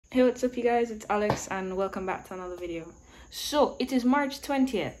Hey, what's up you guys, it's Alex and welcome back to another video. So it is March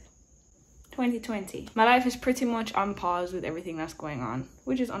 20th 2020. My life is pretty much on pause with everything that's going on,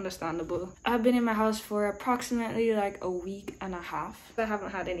 which is understandable. I've been in my house for approximately like a week and a half. I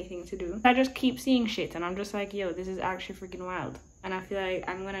haven't had anything to do. I just keep seeing shit and I'm just like, yo, this is actually freaking wild. And I feel like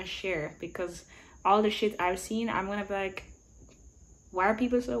I'm gonna share, because all the shit I've seen, I'm gonna be like, why are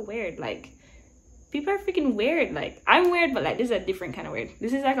people so weird? Like, people are freaking weird. Like, I'm weird, but like this is a different kind of weird.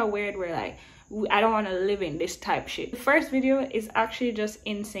 This is like a weird where like I don't want to live in this type shit. The first video is actually just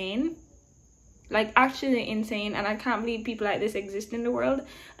insane, like actually insane, and I can't believe people like this exist in the world.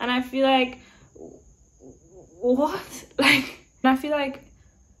 And I feel like, what? Like, I feel like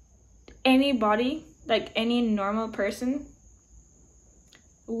anybody, like any normal person,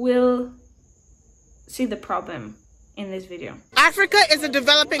 will see the problem in this video. Africa is a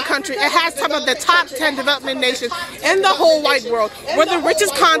developing country. It has some of the top 10 development nations in the whole wide world. We're the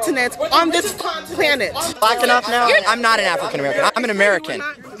richest continent on this planet. Black enough now? I'm not an African American. I'm an American.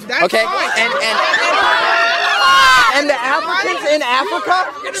 Okay? And the Africans in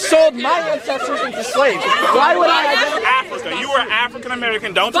Africa sold my ancestors into slaves. Why would I identify? Africa. You are African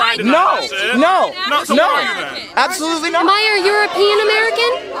American. Don't try to deny this shit. No. So what are you then? Absolutely not. Am I a European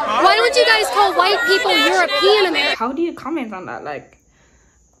American? Why don't you guys call white people European American? How do you comment on that? Like,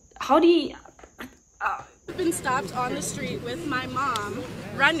 how do you... I've been stopped on the street with my mom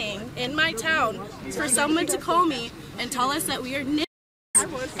running in my town for someone to call me and tell us that we are niggas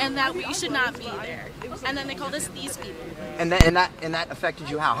and that we should not be there. And then they called us these people. And that affected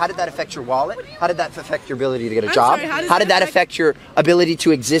you how? How did that affect your wallet? How did that affect your ability to get a job? Sorry, how did that affect your ability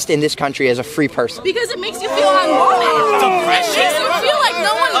to exist in this country as a free person? Because it makes you feel unwanted. Depression. It makes you feel like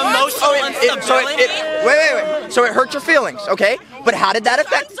no one wants you. Wait. So it hurt your feelings, okay? But how did that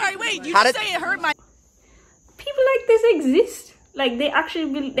affect? I'm sorry, wait, you just say it hurt my... People like this exist. Like, they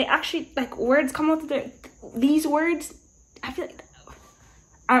actually, like, words come out of their... These words, I feel like...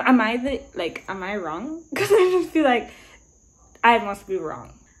 Am I wrong? Because I just feel like I must be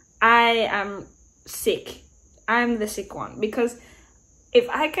wrong. I am sick. I'm the sick one. Because if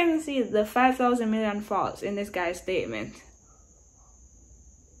I can see the 5,000 million faults in this guy's statement,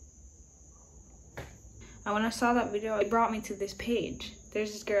 and when I saw that video, it brought me to this page.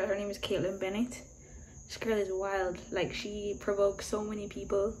 There's this girl, her name is Kaitlin Bennett. This girl is wild. Like, she provokes so many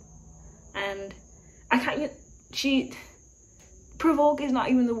people. And I can't even... Provoke is not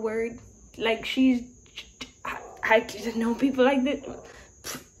even the word. Like, I didn't know people like this.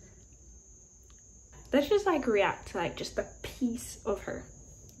 Let's just like react to like just a piece of her.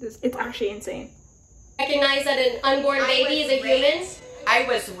 It's actually insane. Recognize that an unborn baby is a human? I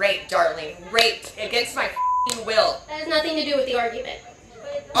was raped, darling. Raped against my will. That has nothing to do with the argument.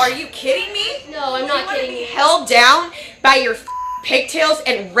 Are you kidding me? No, I'm not kidding you. Held down by your pigtails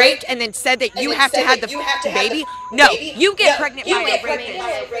and raped and then said that you have to have the baby? No, you get pregnant by a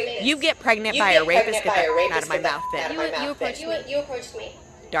rapist. You get pregnant by a rapist. Get that out of my mouth then. You approached me.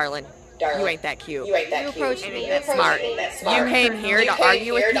 Darling, you ain't that cute. You approached me. That's smart. You came here to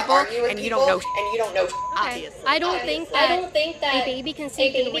argue with people and you don't know. Okay. I don't think that a baby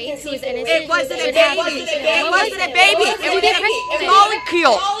conceived in rape who is innocent. It wasn't a baby. It wasn't a baby. It was a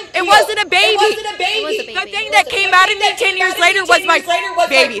molecule. It wasn't a baby. The thing that came out of me 10 years later was my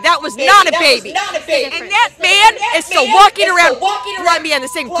baby. That was not a baby. And that man is still walking around Columbia in the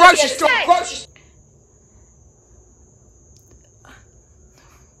same grocery store.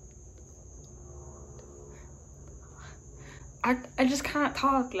 I just can't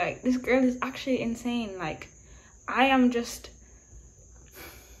talk. Like, this girl is actually insane. Like, I am just...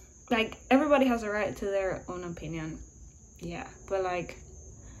 Like, everybody has a right to their own opinion. Yeah, but like,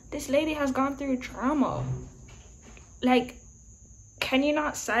 this lady has gone through trauma. Like, can you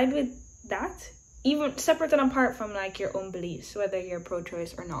not side with that? Even separate and apart from like your own beliefs, whether you're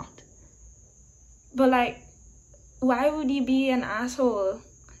pro-choice or not. But like, why would you be an asshole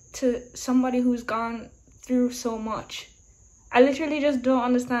to somebody who's gone through so much? I literally just don't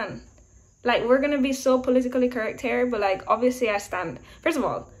understand. Like, we're gonna be so politically correct here, but like, obviously I stand. First of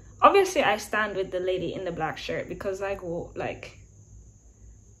all, obviously I stand with the lady in the black shirt, because like, well, like,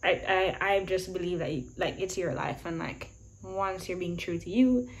 I just believe that like, it's your life, and like, once you're being true to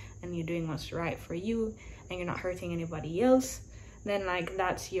you and you're doing what's right for you and you're not hurting anybody else, then like,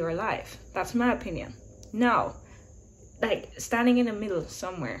 that's your life. That's my opinion. Now, like, standing in the middle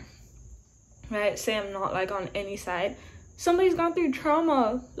somewhere, right? Say I'm not like on any side. Somebody's gone through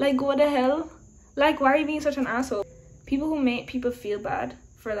trauma. Like, what the hell? Like, why are you being such an asshole? People who make people feel bad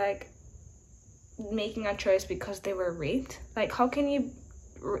for like making a choice because they were raped. Like, how can you...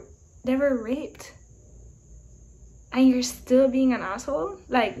 They were raped. and you're still being an asshole.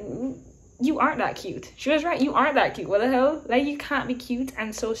 Like, you aren't that cute. She was right. You aren't that cute. What the hell? Like, you can't be cute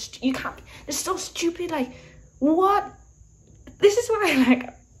and so you can't. It's so stupid. Like, what? This is why, like,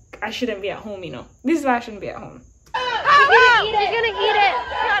 I shouldn't be at home. You know. This is why I shouldn't be at home. You're gonna eat it.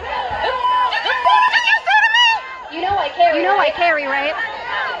 You know I carry. You know I carry, right?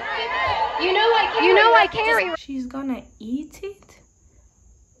 You know I carry. You know I carry. She's gonna eat it.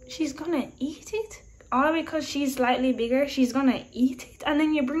 She's gonna eat it. All because she's slightly bigger, she's gonna eat it. And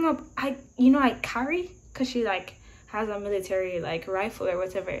then you bring up, I carry, because she like has a military like rifle or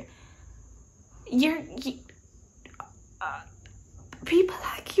whatever. People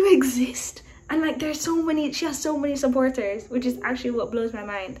like you exist, and like there's so many. She has so many supporters, which is actually what blows my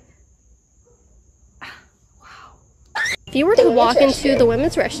mind. If you were to walk into the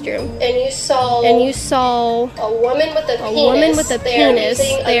women's restroom and you saw a woman with a penis,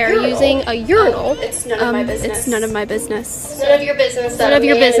 they are using a urinal. It's none of my business. It's none of my business. None of your business. None of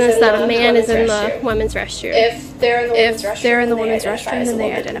your business that a man is in the women's restroom. If they're in the women's restroom, then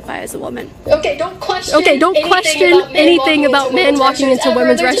they identify as a woman. Okay, don't question. Anything about men walking into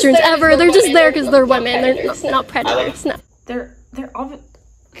women's restrooms ever. They're just there because they're women. They're not predators. No. They're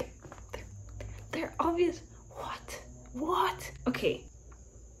obvious. What? Okay.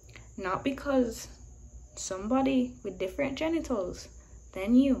 Not because somebody with different genitals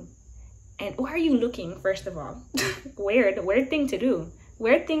than you. And why are you looking, first of all? Weird thing to do.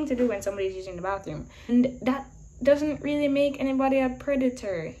 Weird thing to do when somebody's using the bathroom. And that doesn't really make anybody a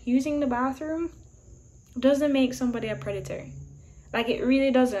predator. Using the bathroom doesn't make somebody a predator. Like, it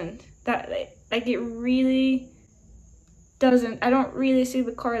really doesn't. It really doesn't. I don't really see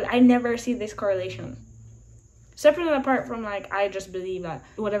the I never see this correlation. Separate and apart from, like, I just believe that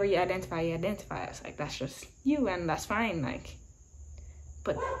whatever you identify as. Like, that's just you, and that's fine. Like,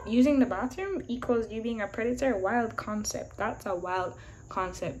 but using the bathroom equals you being a predator. Wild concept. That's a wild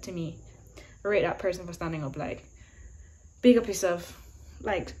concept to me. I rate that person for standing up. Like, big up yourself.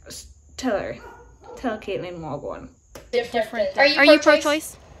 Like, tell Kaitlin Wagwan. Different. Are you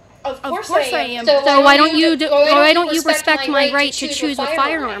pro-choice? Of course I am. So why don't you respect my right to choose what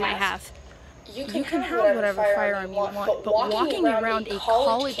firearm I have? You can have whatever firearm you want, but walking around a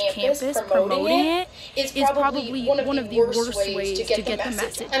college campus promoting it is probably one of the worst ways to get the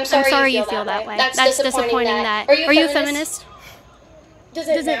message. I'm sorry you feel that way. That's disappointing. Are you a feminist? Does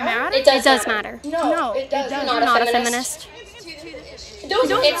it matter? It does matter. No, it doesn't. You're not a feminist.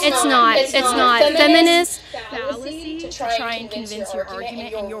 It's not. Feminist. Fallacy to try and convince your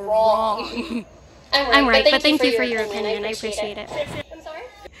argument, and you're wrong. I'm right, but thank you for your opinion. I appreciate it. I'm sorry?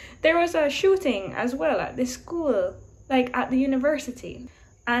 There was a shooting as well at this school, like at the university.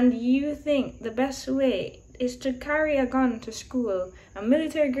 And you think the best way is to carry a gun to school, a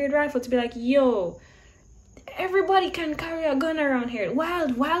military grade rifle, to be like, yo, everybody can carry a gun around here.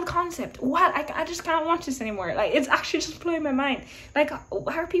 Wild concept. Wild. I just can't watch this anymore. Like, it's actually just blowing my mind. Like,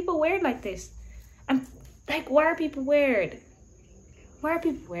 why are people weird like this? Like, why are people weird?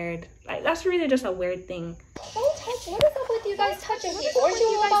 Like, that's really just a weird thing. Don't touch. What is up with you guys touching people? Aren't you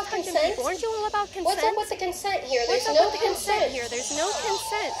all about consent? What's up with the consent here? There's no consent. There's no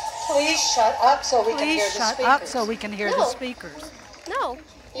consent. Please shut up so we can hear the speakers. No.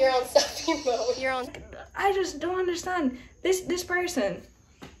 You're on selfie mode. I just don't understand. This person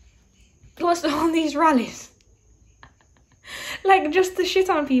goes to all these rallies. Like, just to shit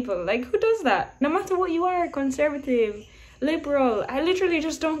on people. Like, who does that? No matter what you are, conservative, liberal, I literally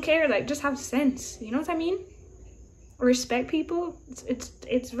just don't care. Like, just have sense. You know what I mean? Respect people.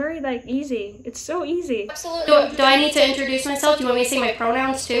 It's very, like, easy. It's so easy. Absolutely. Do I need to introduce myself? Do you want me to say my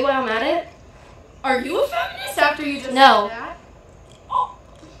pronouns too while I'm at it? Are you a feminist after you just said No. that? Oh.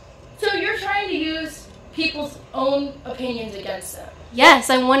 So you're trying to use people's own opinions against them? Yes,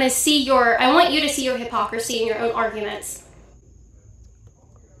 I want you to see your hypocrisy in your own arguments.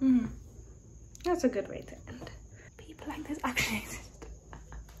 That's a good way to end. People like this actually exist.